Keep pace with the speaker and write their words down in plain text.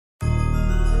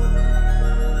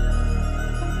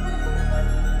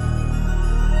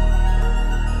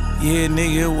Yeah,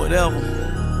 nigga, whatever.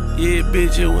 Yeah,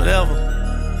 bitch, yeah, whatever.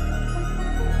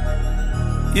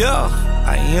 Yeah,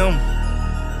 I am.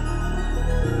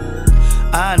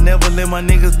 I never let my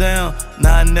niggas down.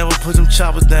 Nah, I never put them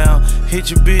choppers down.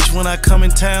 Hit your bitch when I come in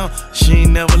town. She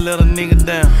ain't never let a nigga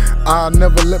down. I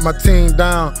never let my team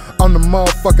down. On the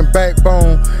motherfucking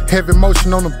backbone. Heavy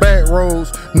motion on the back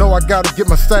roads. Know I gotta get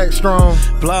my sack strong.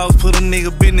 Blogs put a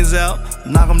nigga business out.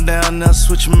 Knock him down, now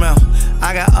switch him out.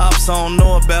 I got ops I don't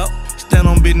know about. Stand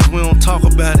on business, we don't talk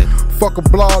about it. Fuck a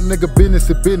blog, nigga, business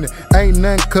is business. Ain't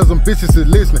nothing cause them bitches is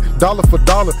listening. Dollar for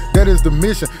dollar, that is the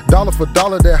mission. Dollar for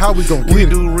dollar, that how we gon' get we it.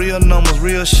 We do real numbers,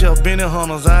 real shelf, Benny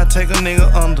Hunters. I take a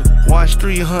nigga under. Watch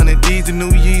 300, these the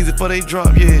new Yeezy before they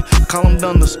drop, yeah. Call them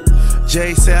Dunders.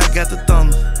 Jay say I got the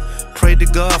thunder. Pray to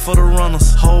God for the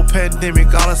runners. Whole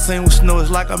pandemic, all I seen was snow. It's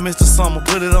like I missed the summer.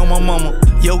 Put it on my mama.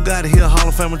 Yo, Gotti, he a Hall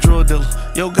of Fame drug dealer.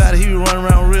 Yo, Gotti, he be running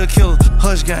around with real killers.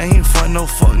 Hush gang, he ain't fighting no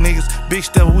fuck niggas. Big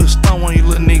step, we'll stun on you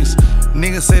little niggas.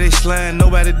 Niggas say they slime,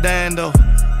 nobody dying though.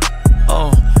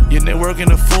 Oh, you networking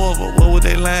the four, but what would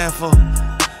they lying for?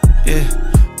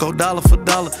 Yeah, go dollar for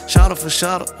dollar, shotter for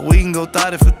shotter. We can go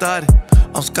 30 for 30.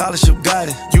 I'm scholarship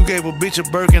guided. You gave a bitch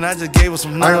a Birkin, I just gave her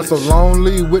some knowledge. I am so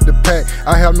lonely with the pack.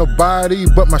 I have nobody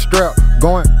but my strap.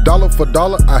 Going dollar for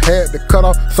dollar, I had to cut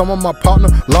off some of my partner.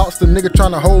 Lost the nigga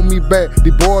trying to hold me back.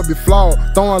 The boy be flawed,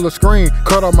 throwing a screen.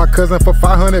 Cut off my cousin for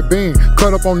 500 beans.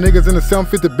 Cut up on niggas in the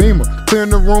 750 Beamer. Clearing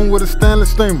the room with a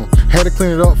stainless steamer. Had to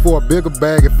clean it up for a bigger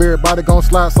bag. If everybody gon'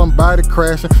 slide, somebody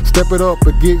crashing. Step it up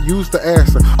and get used to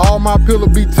asking. All my pillow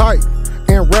be tight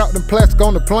and wrapped in plastic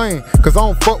on the plane. Cause I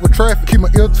don't fuck with traffic, keep my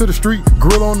ear to the street.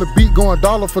 Grill on the beat, going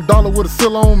dollar for dollar with a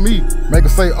seal on me. Make her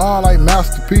say like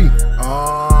Master P.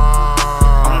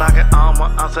 I'm knocking all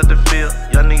my outside the field.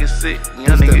 Y'all niggas sick,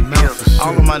 y'all niggas ill.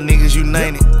 All of my niggas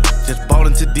united. Just bought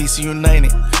into DC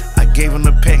United. I gave him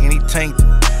the pack and he tanked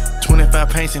it. 25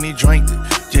 pints and he drank it.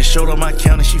 Just showed up my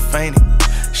count and she fainted.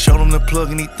 Showed him the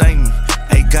plug and he thanked me.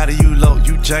 Hey, Gotti, you low,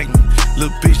 you jank me.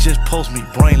 Little bitch just post me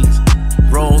brainless.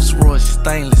 Rolls Royce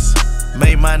stainless,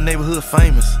 made my neighborhood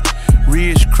famous.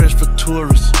 Ridge crest for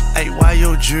tourists. Hey, why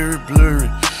your jewelry blurry?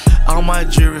 All my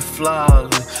jewelry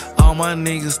flawless. All my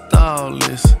niggas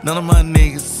thoughtless. None of my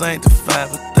niggas sanctified,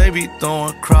 but they be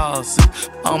throwing crosses.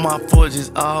 All my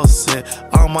forges all set.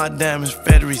 All my diamonds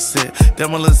factory set. That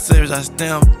my little savage, I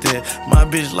stamped it. My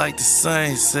bitch like the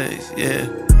same sex, yeah.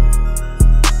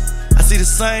 I see the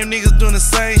same niggas doing the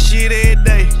same shit every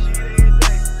day.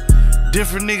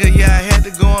 Different nigga, yeah, I had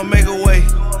to go and make a way.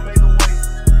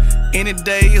 Any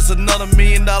day, it's another $1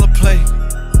 million play.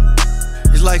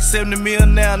 It's like 70 mil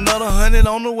now, another 100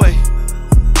 on the way.